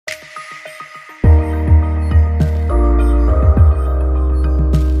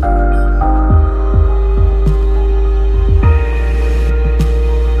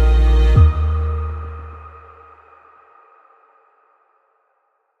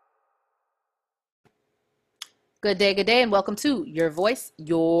Good day, and welcome to Your Voice,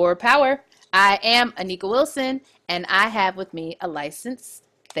 Your Power. I am Anika Wilson, and I have with me a licensed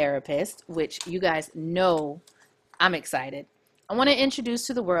therapist, which you guys know I'm excited. I want to introduce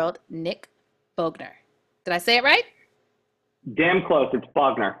to the world Nick Bogner. Did I say it right? Damn close. It's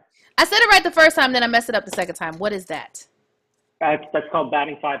Bogner. I said it right the first time, then I messed it up the second time. What is that? That's called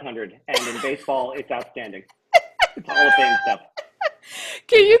batting 500. And in baseball, it's outstanding. It's Hall of Fame stuff.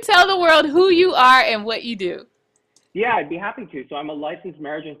 Can you tell the world who you are and what you do? Yeah, I'd be happy to. So I'm a licensed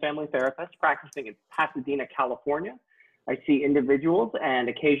marriage and family therapist practicing in Pasadena, California. I see individuals and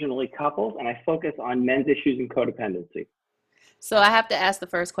occasionally couples, and I focus on men's issues and codependency. So I have to ask the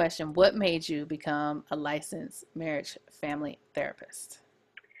first question. What made you become a licensed marriage family therapist?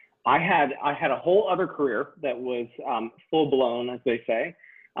 I had a whole other career that was full blown, as they say,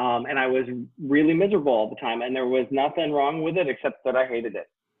 and I was really miserable all the time. And there was nothing wrong with it except that I hated it.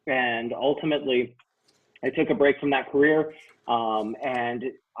 And ultimately, I took a break from that career, and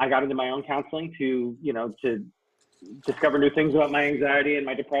I got into my own counseling to discover new things about my anxiety and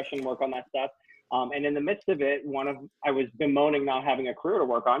my depression, work on that stuff. And in the midst of it, I was bemoaning not having a career to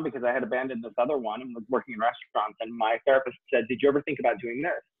work on because I had abandoned this other one and was working in restaurants. And my therapist said, "Did you ever think about doing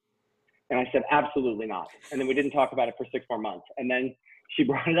this?" And I said, "Absolutely not." And then we didn't talk about it for 6 more months. And then she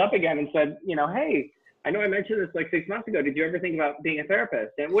brought it up again and said, "Hey, I know I mentioned this like 6 months ago. Did you ever think about being a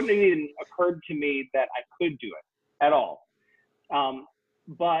therapist?" And it wouldn't have even occurred to me that I could do it at all.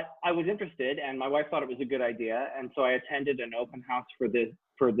 But I was interested, and my wife thought it was a good idea. And so I attended an open house for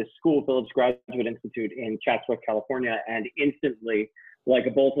this school, Phillips Graduate Institute in Chatsworth, California. And instantly, like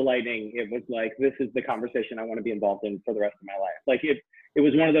a bolt of lightning, it was like, this is the conversation I want to be involved in for the rest of my life. Like it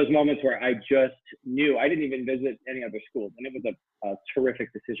was one of those moments where I just knew. I didn't even visit any other schools, and it was a terrific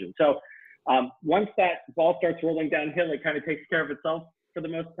decision. So once that ball starts rolling downhill, it kind of takes care of itself for the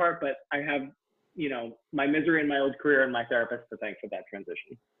most part. But I have, my misery in my old career and my therapist to thank for that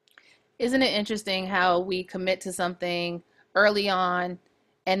transition. Isn't it interesting how we commit to something early on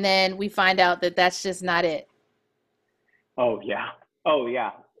and then we find out that that's just not it? Oh yeah. Oh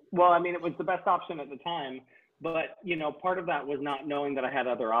yeah. Well, I mean, it was the best option at the time, but part of that was not knowing that I had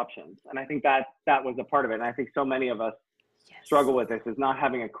other options, and I think that was a part of it. And I think so many of us Yes. struggle with this is not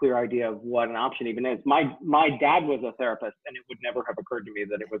having a clear idea of what an option even is. My dad was a therapist, and it would never have occurred to me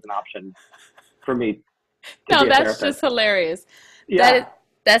that it was an option for me to No, be a that's therapist. just hilarious. That is Yeah.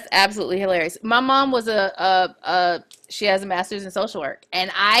 that's absolutely hilarious. My mom was she has a master's in social work,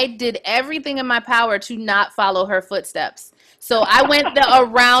 and I did everything in my power to not follow her footsteps. So I went the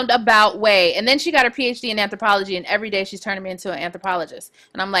roundabout way, and then she got her PhD in anthropology, and every day she's turning me into an anthropologist.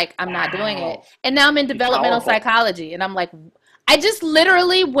 And I'm like, I'm not doing it. Wow. And now I'm in She's developmental powerful. psychology, and I'm like, I just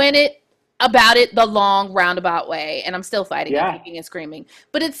literally went about it the long roundabout way, and I'm still fighting and Yeah. kicking and screaming.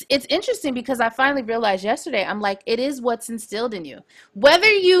 But it's interesting because I finally realized yesterday, I'm like, it is what's instilled in you. Whether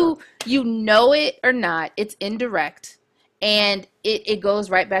Sure. you know it or not, it's indirect. And it goes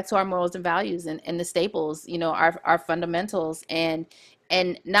right back to our morals and values and the staples, our fundamentals. And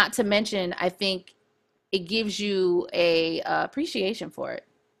not to mention, I think it gives you a appreciation for it.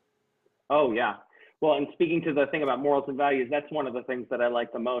 Oh, yeah. Well, and speaking to the thing about morals and values, that's one of the things that I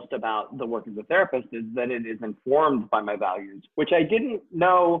like the most about the work as a therapist is that it is informed by my values, which I didn't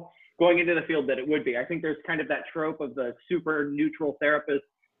know going into the field that it would be. I think there's kind of that trope of the super neutral therapist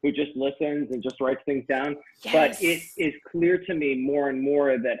who just listens and just writes things down. But it Yes. is clear to me more and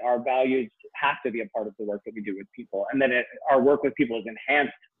more that our values have to be a part of the work that we do with people, and that our work with people is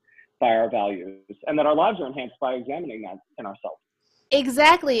enhanced by our values, and that our lives are enhanced by examining that in ourselves.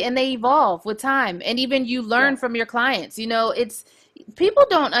 Exactly. And they evolve with time. And even you Yeah. learn from your clients. It's people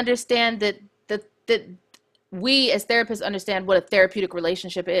don't understand that we as therapists understand what a therapeutic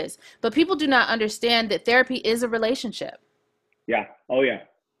relationship is. But people do not understand that therapy is a relationship. Yeah. Oh, yeah.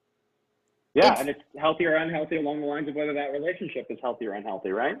 Yeah, It's and it's healthy or unhealthy along the lines of whether that relationship is healthy or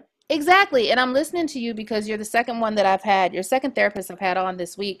unhealthy, right? exactly. And I'm listening to you because you're the second one that I've had, your second therapist I've had on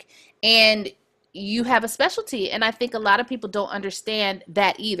this week. And you have a specialty. And I think a lot of people don't understand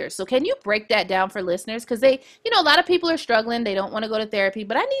that either. So can you break that down for listeners? Because a lot of people are struggling. They don't want to go to therapy,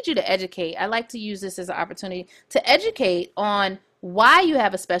 but I need you to educate. I like to use this as an opportunity to educate on why you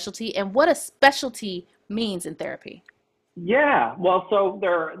have a specialty and what a specialty means in therapy. Yeah, well, so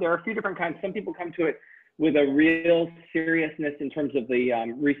there are a few different kinds. Some people come to it with a real seriousness in terms of the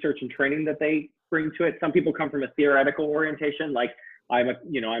research and training that they bring to it. Some people come from a theoretical orientation, like I'm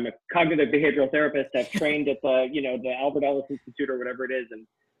a cognitive behavioral therapist. I've trained at the Albert Ellis Institute or whatever it is,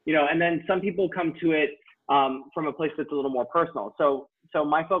 and then some people come to it from a place that's a little more personal. So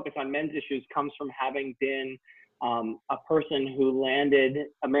my focus on men's issues comes from having been a man person who landed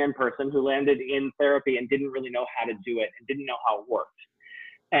in therapy and didn't really know how to do it and didn't know how it worked.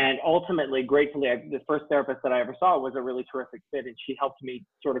 And ultimately, gratefully, the first therapist that I ever saw was a really terrific fit, and she helped me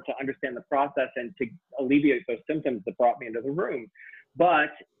sort of to understand the process and to alleviate those symptoms that brought me into the room.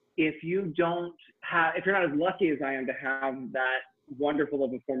 But if you're not as lucky as I am to have that wonderful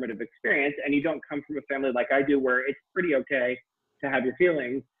of a formative experience, and you don't come from a family like I do where it's pretty okay to have your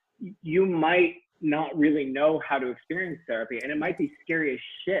feelings, you might not really know how to experience therapy, and it might be scary as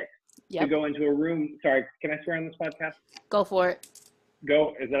shit to go into a room. Sorry, can I swear on this podcast? Go for it.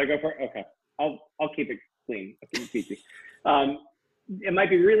 Is that a go for it? Okay. I'll keep it clean. I'll keep it peachy. It might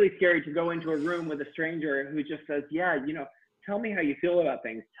be really scary to go into a room with a stranger who just says, yeah, tell me how you feel about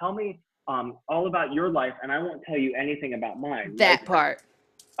things. Tell me all about your life, and I won't tell you anything about mine. That part.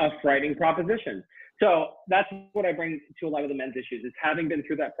 A frightening proposition. So that's what I bring to a lot of the men's issues, is having been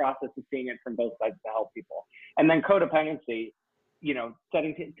through that process of seeing it from both sides to help people. And then codependency,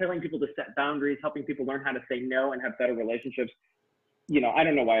 telling people to set boundaries, helping people learn how to say no and have better relationships. I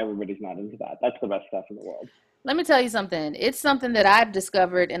don't know why everybody's not into that. That's the best stuff in the world. Let me tell you something. It's something that I've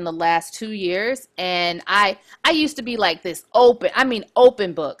discovered in the last 2 years. And I used to be like this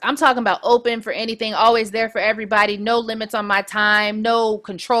open book. I'm talking about open for anything, always there for everybody, no limits on my time, no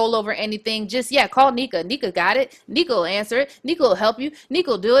control over anything. Just, call Nika. Nika got it. Nika will answer it. Nika will help you. Nika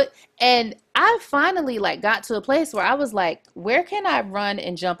will do it. And I finally got to a place where I was like, where can I run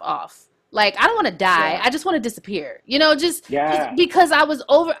and jump off? Like, I don't want to die. I just want to disappear, just because I was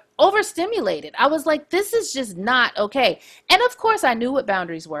overstimulated. I was like, this is just not okay. And of course, I knew what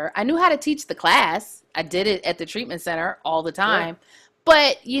boundaries were. I knew how to teach the class. I did it at the treatment center all the time.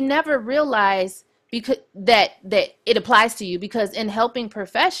 But you never realize that it applies to you, because in helping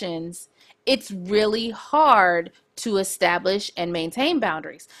professions, it's really hard to establish and maintain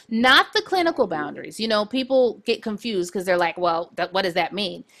boundaries. Not the clinical boundaries. People get confused because they're like, well, what does that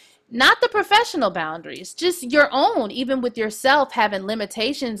mean? Not the professional boundaries, just your own, even with yourself, having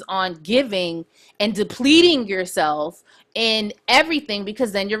limitations on giving and depleting yourself in everything,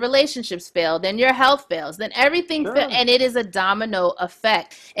 because then your relationships fail, then your health fails, then everything fails, and it is a domino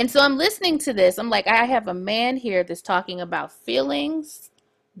effect. And so I'm listening to this. I'm like, I have a man here that's talking about feelings,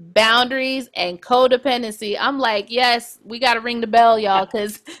 boundaries, and codependency. I'm like, yes, we got to ring the bell, y'all,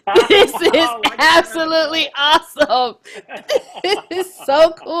 because this is absolutely awesome. This is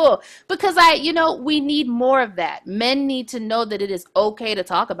so cool, because we need more of that. Men need to know that it is okay to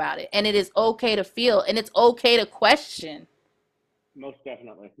talk about it, and it is okay to feel, and it's okay to question. Most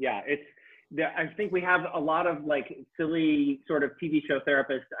definitely. Yeah. I think we have a lot of silly sort of TV show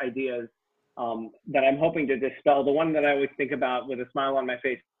therapist ideas that I'm hoping to dispel. The one that I always think about with a smile on my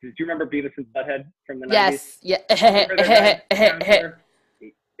face is, do you remember Beavis and Butthead from the 90s? Yes. Yeah. No.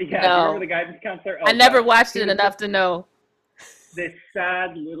 Do you remember the guidance counselor? I never watched it enough to know. This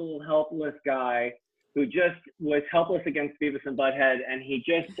sad little helpless guy who just was helpless against Beavis and Butthead, and he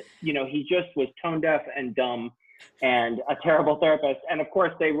just was tone deaf and dumb and a terrible therapist. And of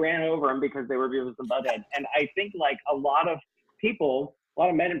course, they ran over him because they were Beavis and Butthead. And I think a lot of people, a lot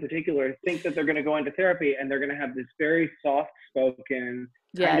of men in particular, think that they're going to go into therapy and they're going to have this very soft-spoken,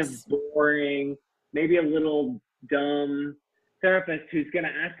 kind of boring, maybe a little dumb therapist who's going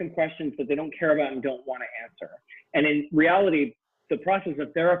to ask them questions that they don't care about and don't want to answer. And in reality, the process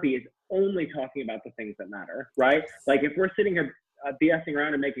of therapy is only talking about the things that matter, right? Like if we're sitting here BSing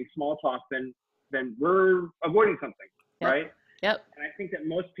around and making small talk, then we're avoiding something, right? Yep. And I think that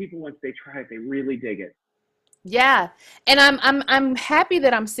most people, once they try it, they really dig it. Yeah. And I'm happy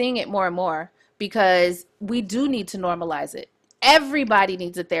that I'm seeing it more and more, because we do need to normalize it. Everybody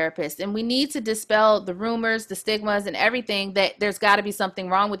needs a therapist, and we need to dispel the rumors, the stigmas, and everything that there's got to be something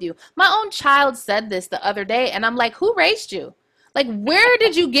wrong with you. My own child said this the other day, and I'm like, who raised you? Like, where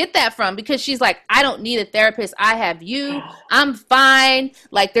did you get that from? Because she's like, I don't need a therapist. I have you. I'm fine.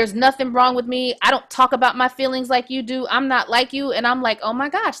 Like, there's nothing wrong with me. I don't talk about my feelings like you do. I'm not like you. And I'm like, oh my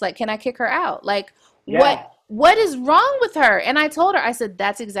gosh, like, can I kick her out? Like, what is wrong with her? And I told her, I said,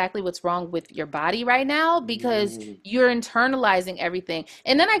 that's exactly what's wrong with your body right now, because you're internalizing everything.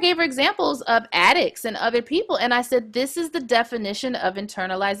 And then I gave her examples of addicts and other people. And I said, this is the definition of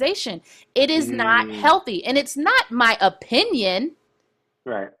internalization. It is not healthy. And it's not my opinion.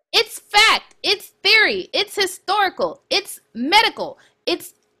 Right. It's fact. It's theory. It's historical. It's medical.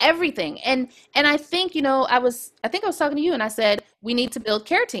 It's everything. And I think, I was talking to you, and I said, we need to build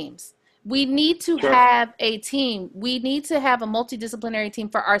care teams. We need to have a team. We need to have a multidisciplinary team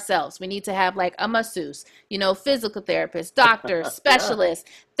for ourselves. We need to have like a masseuse, physical therapist, doctor, specialist,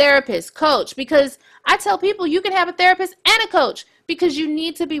 therapist, coach, because I tell people you can have a therapist and a coach because you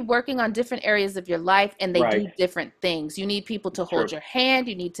need to be working on different areas of your life and they Right. do different things. You need people to It's hold true. your hand.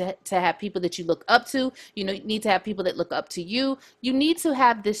 You need to have people that you look up to. You know, you need to have people that look up to you. You need to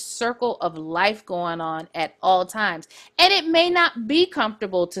have this circle of life going on at all times. And it may not be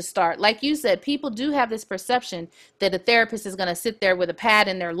comfortable to start. Like you said, people do have this perception that a therapist is going to sit there with a pad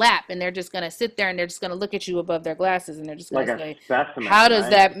in their lap and they're just going to sit there and they're just going to look at you above their glasses and they're just going Like to a say, specimen, how does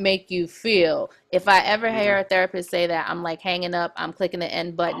right? that make you feel? If I ever Hmm. hear a therapist say that, I'm like hanging up, I'm clicking the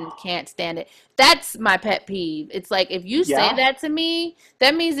end button, can't stand it. That's my pet peeve. It's like if you say Yeah. that to me,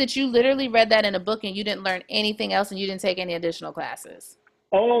 that means that you literally read that in a book and you didn't learn anything else and you didn't take any additional classes.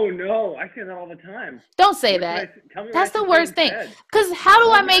 Oh no, I say that all the time. Don't say What should that. tell me what That's I the should say worst thing. instead? Because how do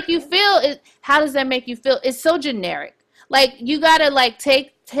I Well, make you yeah. feel? How does that make you feel? It's so generic. Like you gotta like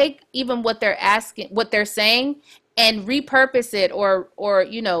take even what they're asking, what they're saying, and repurpose it, or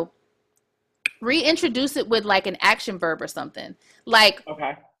reintroduce it with like an action verb or something. Like,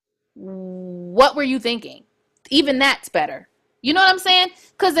 Okay. what were you thinking? Even that's better. You know what I'm saying?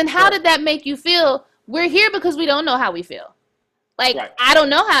 Because then how Sure. did that make you feel? We're here because we don't know how we feel. Like, Right. I don't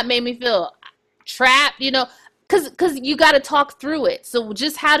know how it made me feel. Trapped, because you got to talk through it. So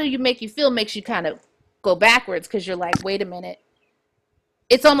just how do you make you feel makes you kind of go backwards because you're like, wait a minute.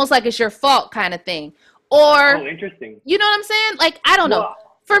 It's almost like it's your fault kind of thing. Oh, Or, interesting. you know what I'm saying? Like, I don't know. Well,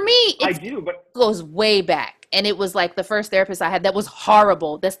 For me, I it do, but goes way back. And it was like the first therapist I had that was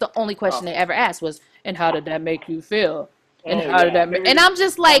horrible. That's the only question oh, they ever asked was, and how did that make you feel? And oh how did yeah, that they make, were and just I'm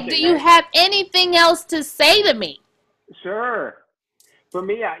just like, do taunting, you right? have anything else to say to me? Sure. For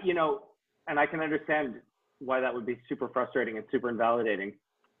me, and I can understand why that would be super frustrating and super invalidating.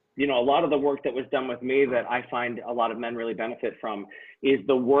 A lot of the work that was done with me that I find a lot of men really benefit from is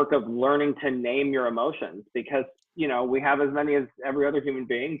the work of learning to name your emotions because, we have as many as every other human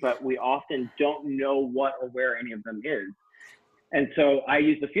being, but we often don't know what or where any of them is. And so I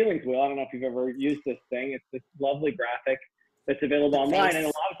use the feelings wheel. I don't know if you've ever used this thing. It's this lovely graphic that's available The online. And a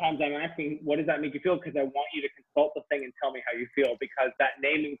face. lot of times I'm asking, what does that make you feel? Because I want you to consult the thing and tell me how you feel, because that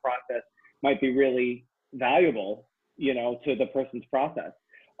naming process might be really valuable, to the person's process.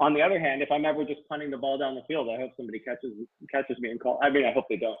 On the other hand, if I'm ever just punting the ball down the field, I hope somebody catches me and call. I mean, I hope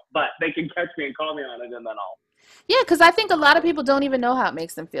they don't, but they can catch me and call me on it, and then I'll. Yeah, because I think a lot of people don't even know how it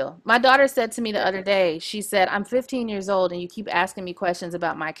makes them feel. My daughter said to me the other day, she said, I'm 15 years old and you keep asking me questions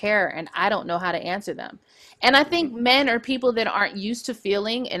about my care and I don't know how to answer them. And I think Mhm. men are people that aren't used to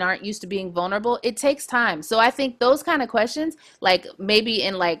feeling and aren't used to being vulnerable. It takes time. So I think those kind of questions, like maybe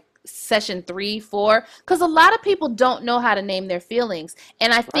in like session 3, 4, because a lot of people don't know how to name their feelings.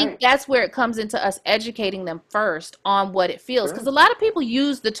 And I think Right. that's where it comes into us educating them first on what it feels. Because Sure. a lot of people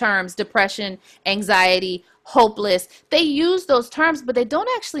use the terms depression, anxiety, hopeless. They use those terms, but they don't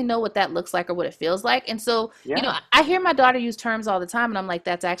actually know what that looks like or what it feels like. And so, Yeah. I hear my daughter use terms all the time, and I'm like,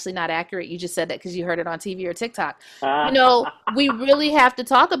 that's actually not accurate. You just said that because you heard it on TV or TikTok. We really have to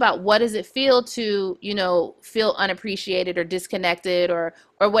talk about what does it feel to, feel unappreciated or disconnected or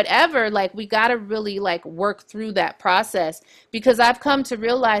whatever. Like we got to really like work through that process because I've come to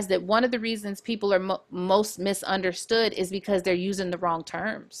realize that one of the reasons people are most misunderstood is because they're using the wrong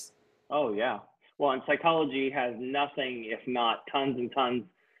terms. Oh, yeah. Well, and psychology has nothing if not tons and tons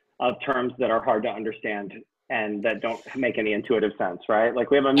of terms that are hard to understand and that don't make any intuitive sense, right?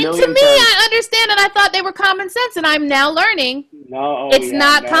 Like we have a And to million me, terms. I understand, and I thought they were common sense, and I'm now learning No, oh it's yeah,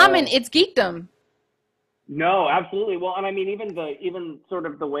 not common. no. It's geekdom. No, absolutely. Well, and I mean, even sort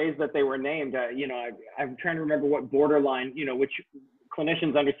of the ways that they were named. I'm trying to remember what borderline, which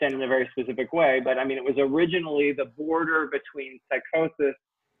clinicians understand in a very specific way. But I mean, it was originally the border between psychosis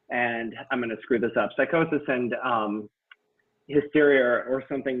and I'm going to screw this up, psychosis and hysteria or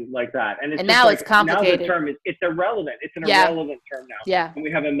something like that. And it's And just now it's like now the complicated. term is it's irrelevant. It's an Yeah, irrelevant term now, yeah, and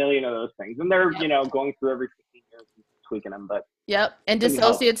we have a million of those things, and they're yep, going through every 15 years and tweaking them, but yep. And couldn't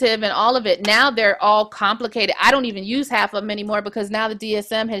help. dissociative and all of it. Now they're all complicated. I don't even use half of them anymore because now the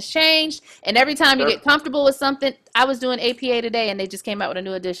DSM has changed. And every time you Sure. get comfortable with something, I was doing APA today and they just came out with a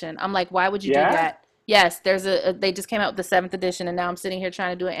new edition. I'm like, why would you do Yeah. that? Yes, they just came out with the seventh edition and now I'm sitting here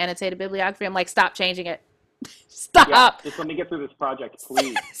trying to do an annotated bibliography. I'm like, stop changing it. Yeah, Stop. just let me get through this project,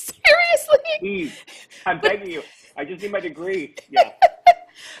 please. Seriously. Please. I'm But begging you. I just need my degree. Yeah.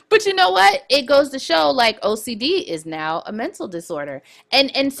 But you know what? It goes to show like OCD is now a mental disorder.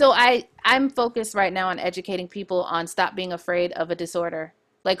 And so I'm focused right now on educating people on stop being afraid of a disorder.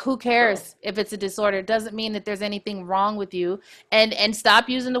 Like, who Sure. cares if it's a disorder? It doesn't mean that there's anything wrong with you. And stop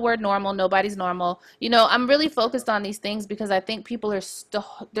using the word normal. Nobody's normal. You know, I'm really focused on these things because I think people are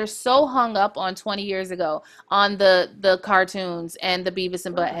they're so hung up on 20 years ago, on the cartoons and the Beavis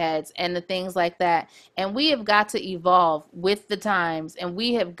and Sure. Buttheads and the things like that. And we have got to evolve with the times, and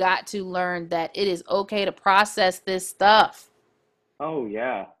we have got to learn that it is okay to process this stuff. Oh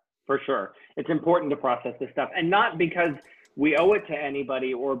yeah, for sure. It's important to process this stuff, and not because we owe it to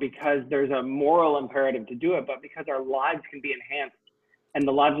anybody or because there's a moral imperative to do it, but because our lives can be enhanced, and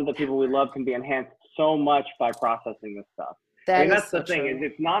the lives of the people we love can be enhanced so much by processing this stuff. I That mean, is that's so the thing, is true.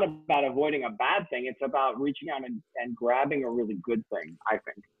 it's not about avoiding a bad thing. It's about reaching out and grabbing a really good thing, I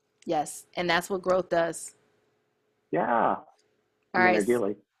think. Yes, and that's what growth does. Yeah. I All mean, right.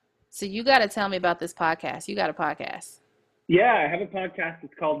 ideally. So you got to tell me about this podcast. You got a podcast. Yeah, I have a podcast.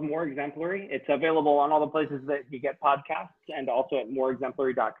 It's called More Exemplary. It's available on all the places that you get podcasts and also at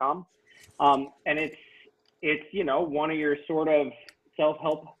moreexemplary.com. And it's one of your sort of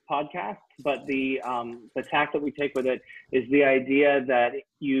self-help podcasts, but the tack that we take with it is the idea that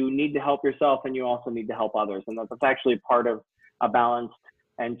you need to help yourself and you also need to help others, and that's actually part of a balanced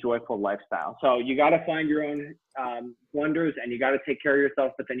and joyful lifestyle. So you got to find your own wonders, and you got to take care of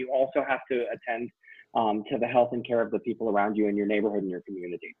yourself, but then you also have to attend to the health and care of the people around you in your neighborhood and your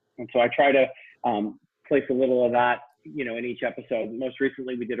community. And so I try to place a little of that, in each episode. Most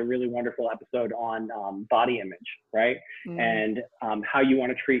recently, we did a really wonderful episode on body image, right? Mm, And how you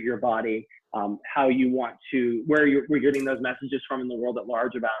want to treat your body, how you want to, we're getting those messages from in the world at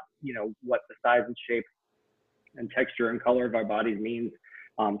large about, what the size and shape and texture and color of our bodies means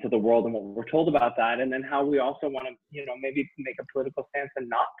to the world and what we're told about that. And then how we also want to, maybe make a political stance and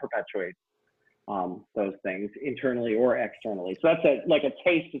not perpetuate those things internally or externally. So that's like a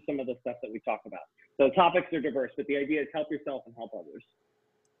taste of some of the stuff that we talk about. So the topics are diverse, but the idea is help yourself and help others.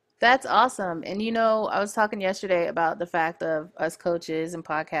 that's awesome. And you know, I was talking yesterday about the fact of us coaches and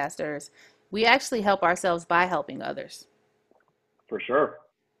podcasters. We actually help ourselves by helping others. For sure.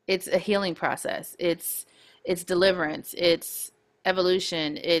 It's a healing process. It's deliverance. It's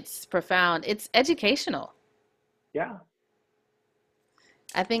evolution. It's profound. It's educational. Yeah.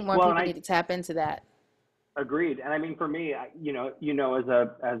 I think more Well, and people I need to tap into that. agreed. And I mean, for me, as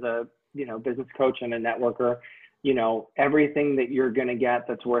a business coach and a networker, everything that you're going to get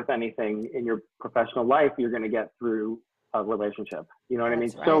that's worth anything in your professional life, you're going to get through a relationship. You know what I mean?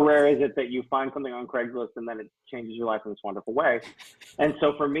 That's So right. rare is it that you find something on Craigslist and then it changes your life in this wonderful way. And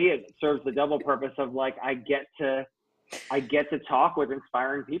so for me, it serves the double purpose of like, I get to talk with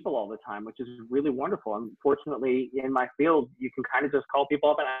inspiring people all the time, which is really wonderful. Unfortunately, in my field, you can kind of just call people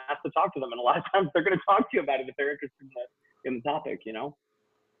up and ask to talk to them. And a lot of times they're going to talk to you about it if they're interested in the topic.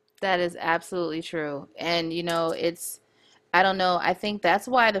 That is absolutely true. And you know, I don't know, I think that's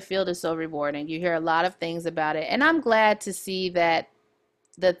why the field is so rewarding. You hear a lot of things about it. And I'm glad to see that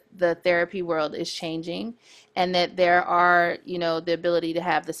the therapy world is changing, and that there are, you know, the ability to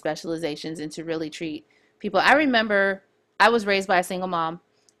have the specializations and to really treat people. I remember I was raised by a single mom,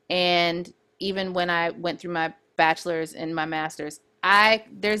 and even when I went through my bachelor's and my master's, I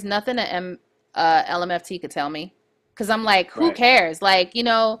there's nothing a LMFT could tell me, because I'm like, who Right. cares? Like, you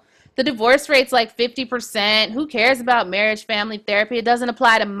know, the divorce rate's like 50%. Who cares about marriage, family therapy? It doesn't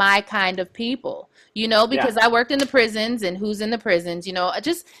apply to my kind of people, you know, Yeah. because I worked in the prisons, and who's in the prisons, you know,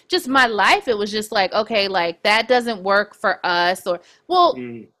 just my life. It was just like, okay, like that doesn't work for us, or well,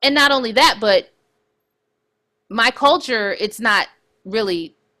 Mm, and not only that, but my culture, it's not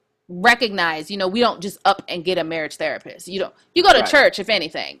really recognized. You know, we don't just up and get a marriage therapist. You don't, you go to right. church if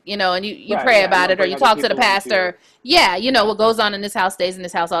anything, you know, and you Right. pray Yeah. You about don't it, or bring you other talk to the people into your, pastor. Yeah, you know, yeah. what goes on in this house stays in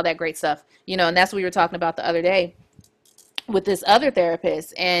this house, all that great stuff, you know. And that's what we were talking about the other day with this other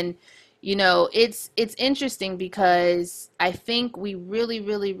therapist. And you know, it's interesting because I think we really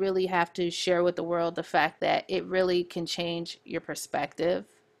really really have to share with the world the fact that it really can change your perspective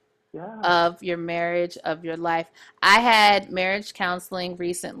Yeah. of your marriage, of your life. I had marriage counseling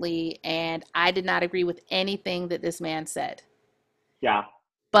recently, and I did not agree with anything that this man said, Yeah.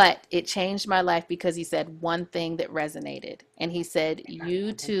 but it changed my life because he said one thing that resonated. And he said, you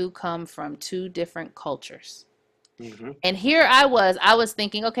Mm-hmm. two come from two different cultures. Mm-hmm. And here I was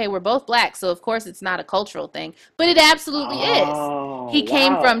thinking, okay, we're both black, so of course it's not a cultural thing, but it absolutely is. Oh, He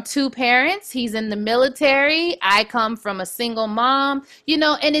came from wow. two parents, he's in the military, I come from a single mom, you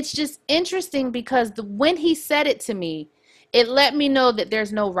know, and it's just interesting because when he said it to me, it let me know that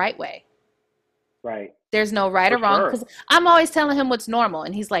there's no right way. Right. There's no right or For wrong, sure. because I'm always telling him what's normal,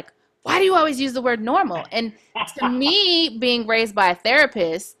 and he's like, why do you always use the word normal? And to me, being raised by a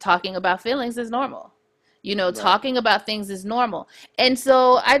therapist, talking about feelings is normal. Right. Talking about things is normal. And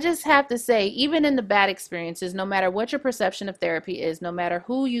so I just have to say, even in the bad experiences, no matter what your perception of therapy is, no matter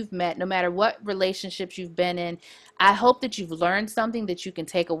who you've met, no matter what relationships you've been in, I hope that you've learned something that you can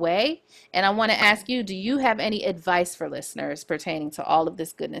take away. And I want to ask you, do you have any advice for listeners pertaining to all of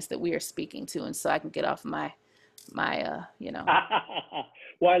this goodness that we are speaking to? And so I can get off my. Well,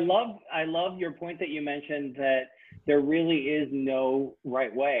 I love your point that you mentioned that there really is no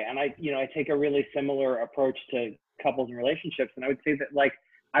right way. And I take a really similar approach to couples and relationships. And I would say that like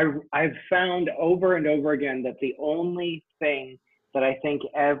I've found over and over again that the only thing that I think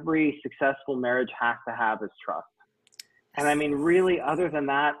every successful marriage has to have is trust. And I mean, really, other than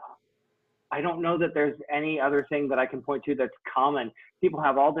that, I don't know that there's any other thing that I can point to that's common. People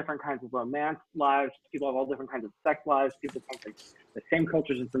have all different kinds of romance lives. People have all different kinds of sex lives. People come from the same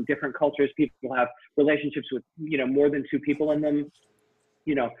cultures and from different cultures. People have relationships with, more than two people in them.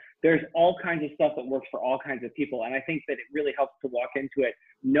 You know, there's all kinds of stuff that works for all kinds of people. And I think that it really helps to walk into it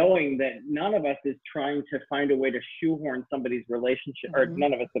knowing that none of us is trying to find a way to shoehorn somebody's relationship, or Mhm.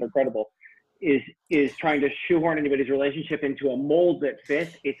 none of us that are credible is trying to shoehorn anybody's relationship into a mold that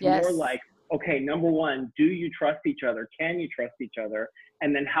fits. It's more Yes. like, okay, number one, do you trust each other? Can you trust each other?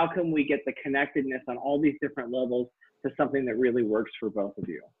 And then how can we get the connectedness on all these different levels to something that really works for both of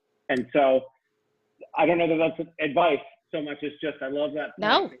you? And so I don't know that that's advice so much as just, I love that point.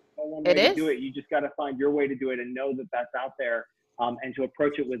 No, There's no one it way to do is. it. You just got to find your way to do it and know that that's out there, and to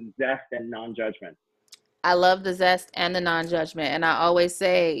approach it with zest and non-judgment. I love the zest and the non-judgment. And I always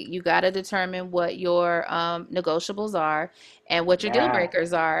say you got to determine what your negotiables are and what your deal Yeah,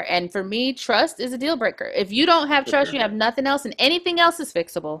 breakers are. And for me, trust is a deal breaker. If you don't have for trust, you sure. have nothing else, and anything else is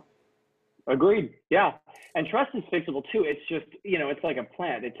fixable. Agreed. Yeah. And trust is fixable too. It's just, it's like a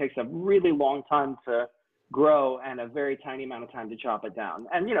plant. It takes a really long time to grow and a very tiny amount of time to chop it down.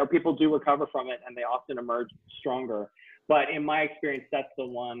 And, people do recover from it and they often emerge stronger. But in my experience, that's the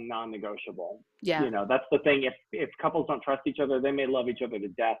one non-negotiable. Yeah. That's the thing. If couples don't trust each other, they may love each other to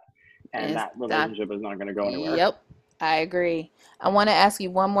death, and It's that that. relationship is not going to go anywhere. Yep. I agree. I want to ask you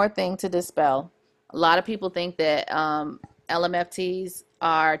one more thing to dispel. A lot of people think that LMFTs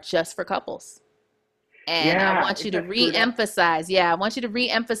are just for couples. And I Yeah, want you to that's screwed up. re-emphasize, yeah, I want you to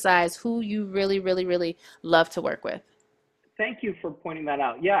re-emphasize who you really, really, really love to work with. Thank you for pointing that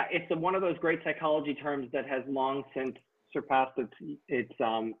out. Yeah, it's one of those great psychology terms that has long since surpassed its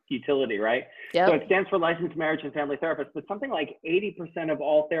utility, right? So it Yep. stands for licensed marriage and family therapist, but something like 80% of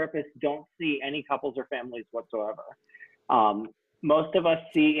all therapists don't see any couples or families whatsoever. Um, Most of us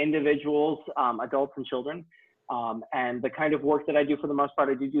see individuals, adults and children. And the kind of work that I do, for the most part,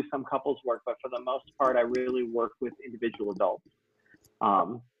 I do some couples work, but for the most part, I really work with individual adults.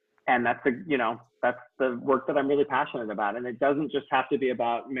 Um, and that's the work that I'm really passionate about. And it doesn't just have to be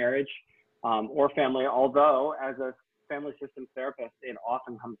about marriage, or family, although as a family systems therapist, it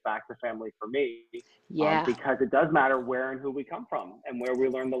often comes back to family for me, Yeah, because it does matter where and who we come from and where we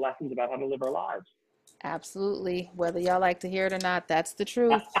learn the lessons about how to live our lives. absolutely. Whether y'all like to hear it or not, that's the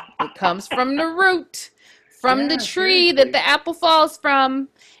truth. It comes from the root, from the Yeah, tree that seriously. the apple falls from.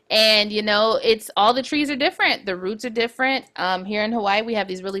 And it's all the trees are different. The roots are different. Here in Hawaii, we have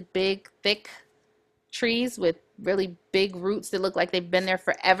these really big, thick trees with really big roots that look like they've been there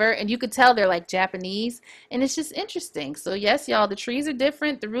forever. And you could tell they're like Japanese. And it's just interesting. So, yes, y'all, the trees are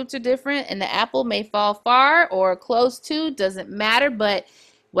different, the roots are different, and the apple may fall far or close to, doesn't matter. But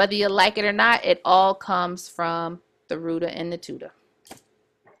whether you like it or not, it all comes from the Ruta and the Tuda.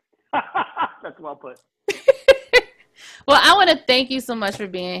 That's well put. Well, I want to thank you so much for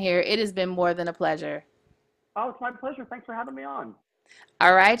being here. It has been more than a pleasure. Oh, it's my pleasure. Thanks for having me on.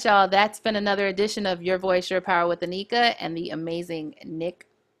 All right, y'all. That's been another edition of Your Voice, Your Power with Anika and the amazing Nick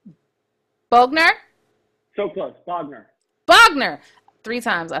Bogner. So close. Bogner. Bogner. Three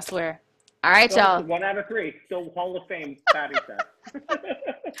times, I swear. All right, Still y'all. 1 out of 3. Still Hall of Fame batting set.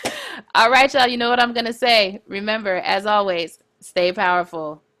 All right, y'all. You know what I'm going to say. Remember, as always, stay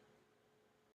powerful.